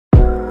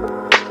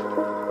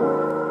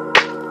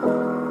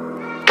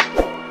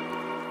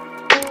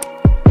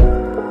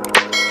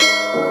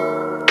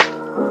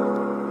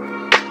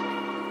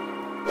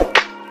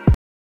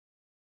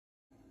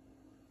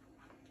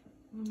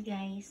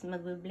guys,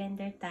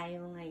 magbe-blender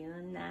tayo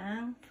ngayon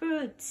ng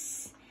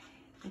fruits.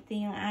 Ito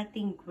yung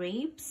ating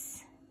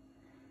grapes.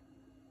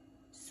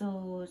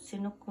 So,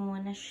 sinuk ko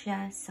muna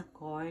siya sa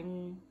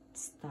corn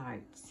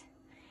starch.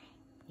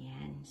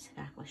 Yan,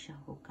 saka ko siya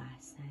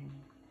hugasan.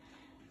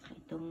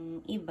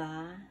 Itong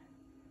iba,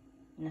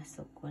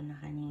 nasok ko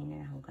na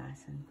kanina,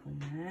 hugasan ko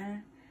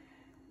na.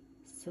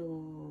 So,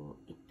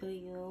 ito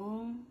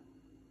yung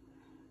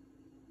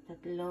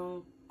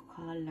tatlong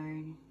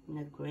color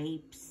na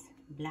grapes.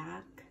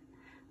 Black,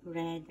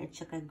 red, at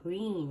saka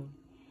green.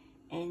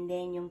 And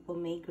then, yung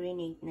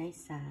pomegranate na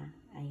isa,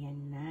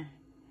 ayan na.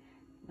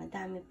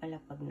 Madami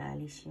pala pag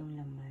naalis yung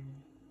laman.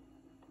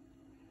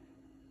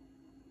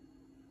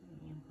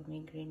 Yung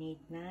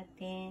pomegranate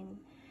natin.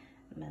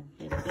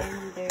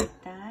 Mag-blender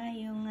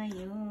tayo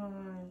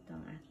ngayon.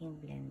 Itong aking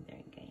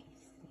blender,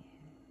 guys.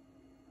 Ayan.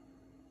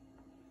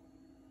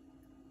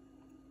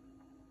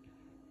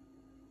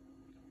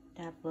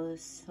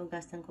 Tapos,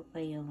 hugasan ko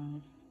pa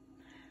yung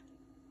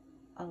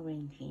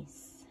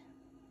oranges.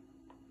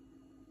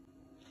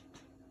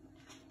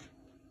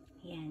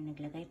 Yan,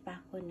 naglagay pa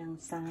ako ng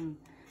some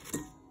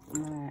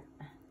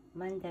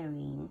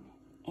mandarin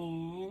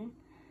and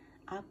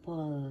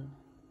apple.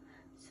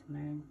 So,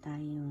 meron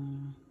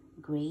tayong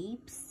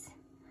grapes,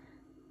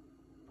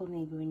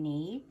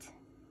 pomegranate,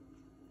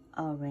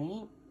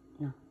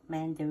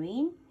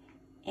 mandarin,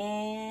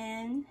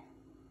 and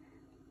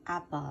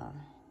apple.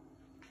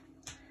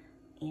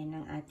 Yan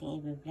ang ating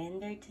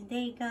i-blender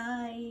today,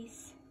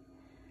 guys.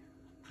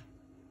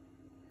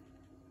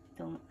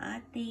 Itong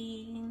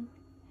ating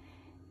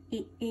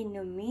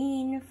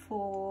iinumin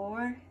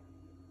for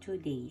 2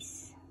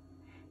 days.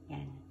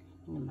 Yan.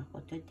 Inom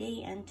ako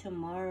today and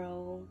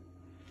tomorrow.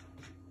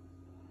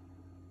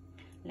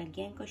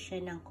 Lagyan ko siya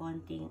ng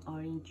konting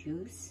orange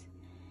juice.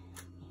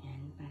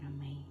 Yan. Para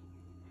may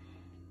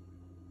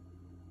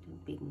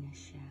tubig na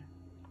siya.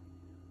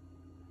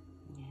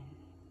 Yan.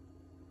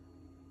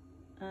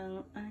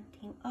 Ang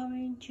ating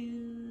orange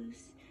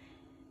juice.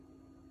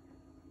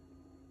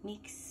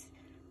 Mix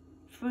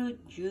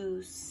fruit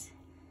juice.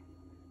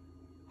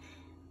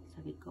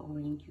 Sabi ko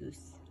orange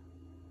juice.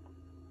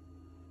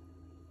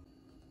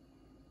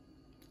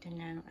 Ito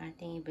na ang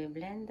ating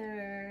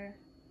i-blender.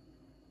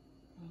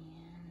 Ayan.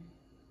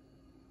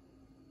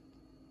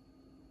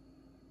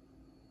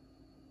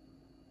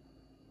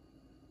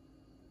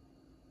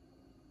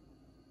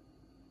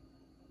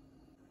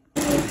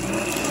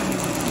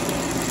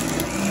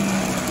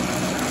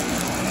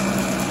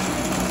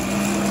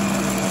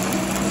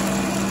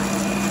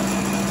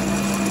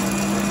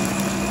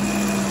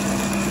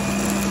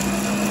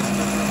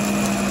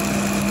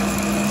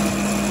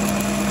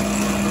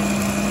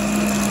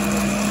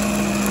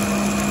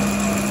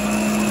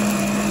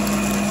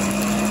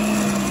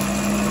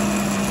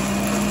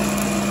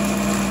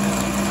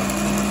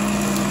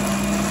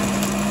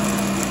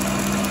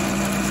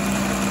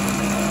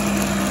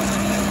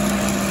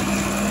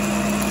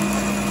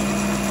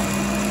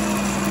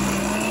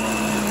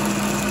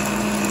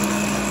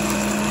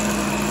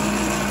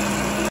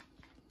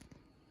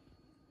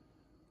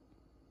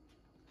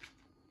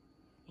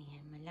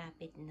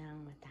 Malapit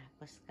nang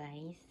matapos,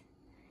 guys,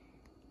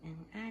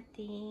 ang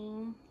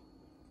ating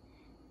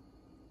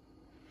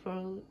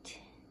fruit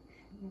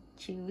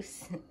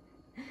juice.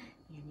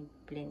 Yan,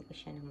 i-blend ko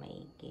siya ng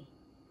maigi.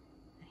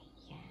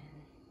 Ayan.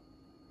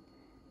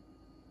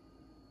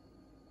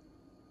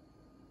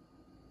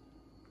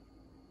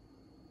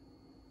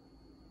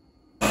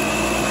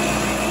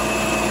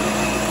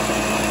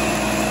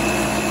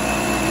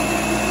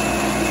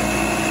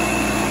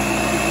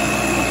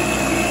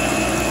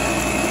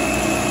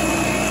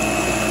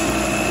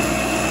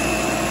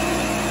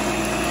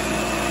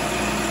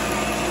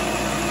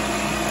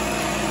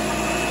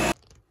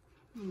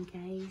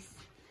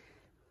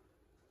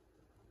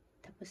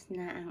 Tapos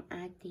na ang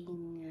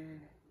ating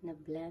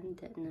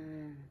na-blend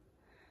na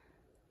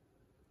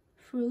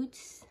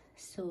fruits.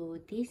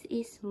 So, this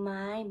is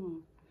my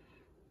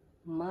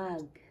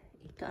mug.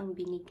 Ito ang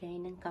binigay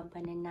ng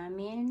company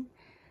namin.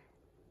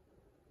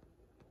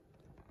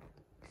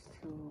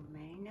 So,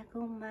 mayroon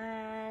akong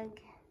mug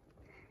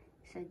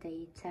sa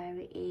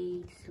dietary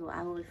aid. So,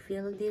 I will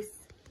fill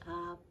this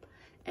up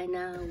and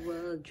I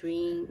will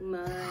drink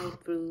my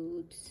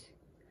fruits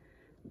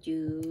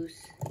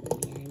juice.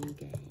 Ayan,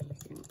 guys,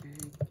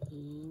 ang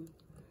ating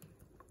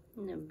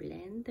na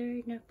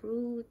blender na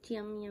fruit.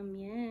 Yum, yum,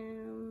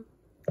 yum.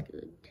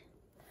 Good.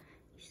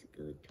 It's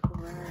good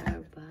for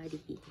our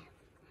body.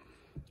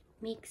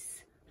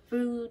 Mix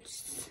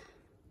fruits.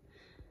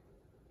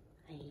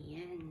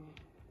 Ayan.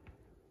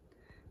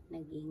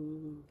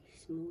 Naging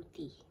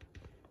smoothie.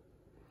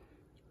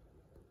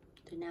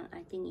 Ito na ang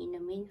ating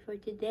inumin for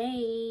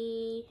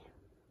today.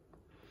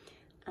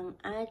 Ang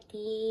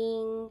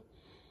ating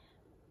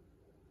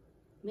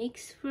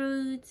mixed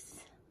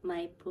fruits,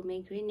 my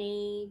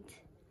pomegranate,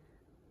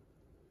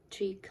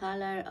 3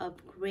 color of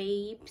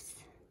grapes,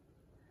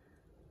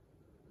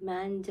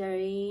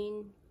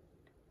 mandarin,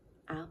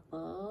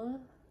 apple,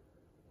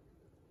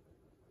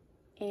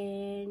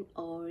 and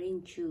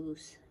orange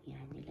juice.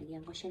 Yan,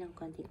 nilagyan ko siya ng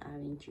konting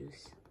orange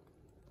juice.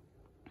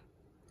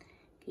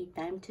 Okay,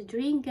 time to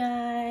drink,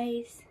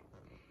 guys.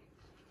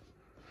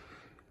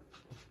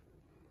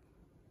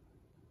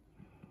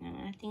 Ang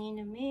ating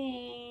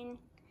inumin.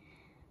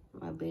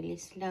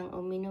 Mabilis lang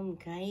uminom,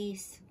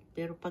 guys.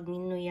 Pero pag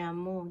ninuya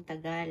mo,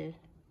 tagal.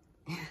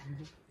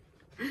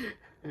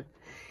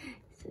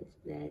 So, it's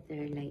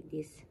better like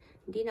this.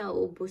 Hindi na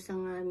uubos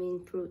ang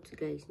aming fruits,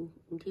 guys.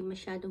 Hindi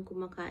masyadong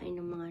kumakain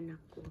ng mga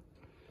anak ko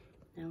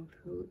ng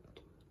fruit.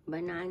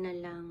 Banana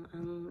lang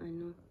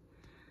ang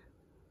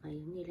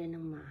ayaw nila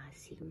ng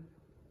maasim.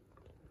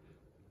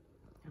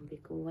 Sabi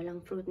ko,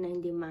 walang fruit na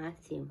hindi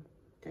maasim.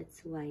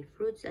 That's why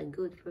fruits are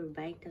good for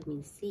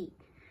vitamin C.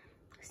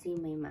 Kasi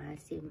may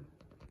maasim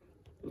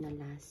na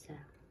lasa.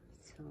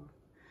 So,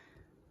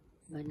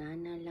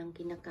 banana lang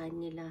kinakain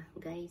nila,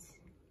 guys.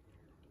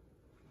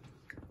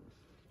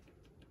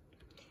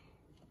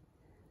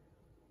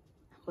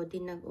 Ako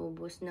din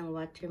nag-ubos ng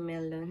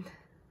watermelon.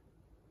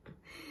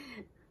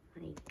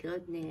 My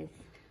goodness.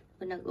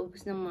 Ako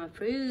nag-ubos ng mga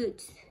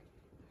fruits.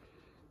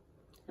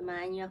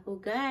 Samahan niyo ako,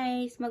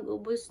 guys.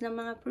 Mag-ubos ng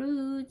mga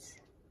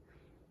fruits.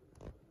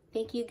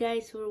 Thank you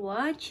guys for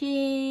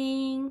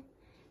watching.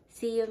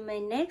 See you in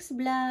my next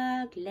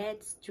vlog.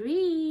 Let's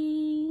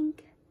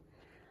drink.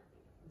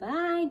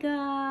 Bye,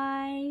 guys.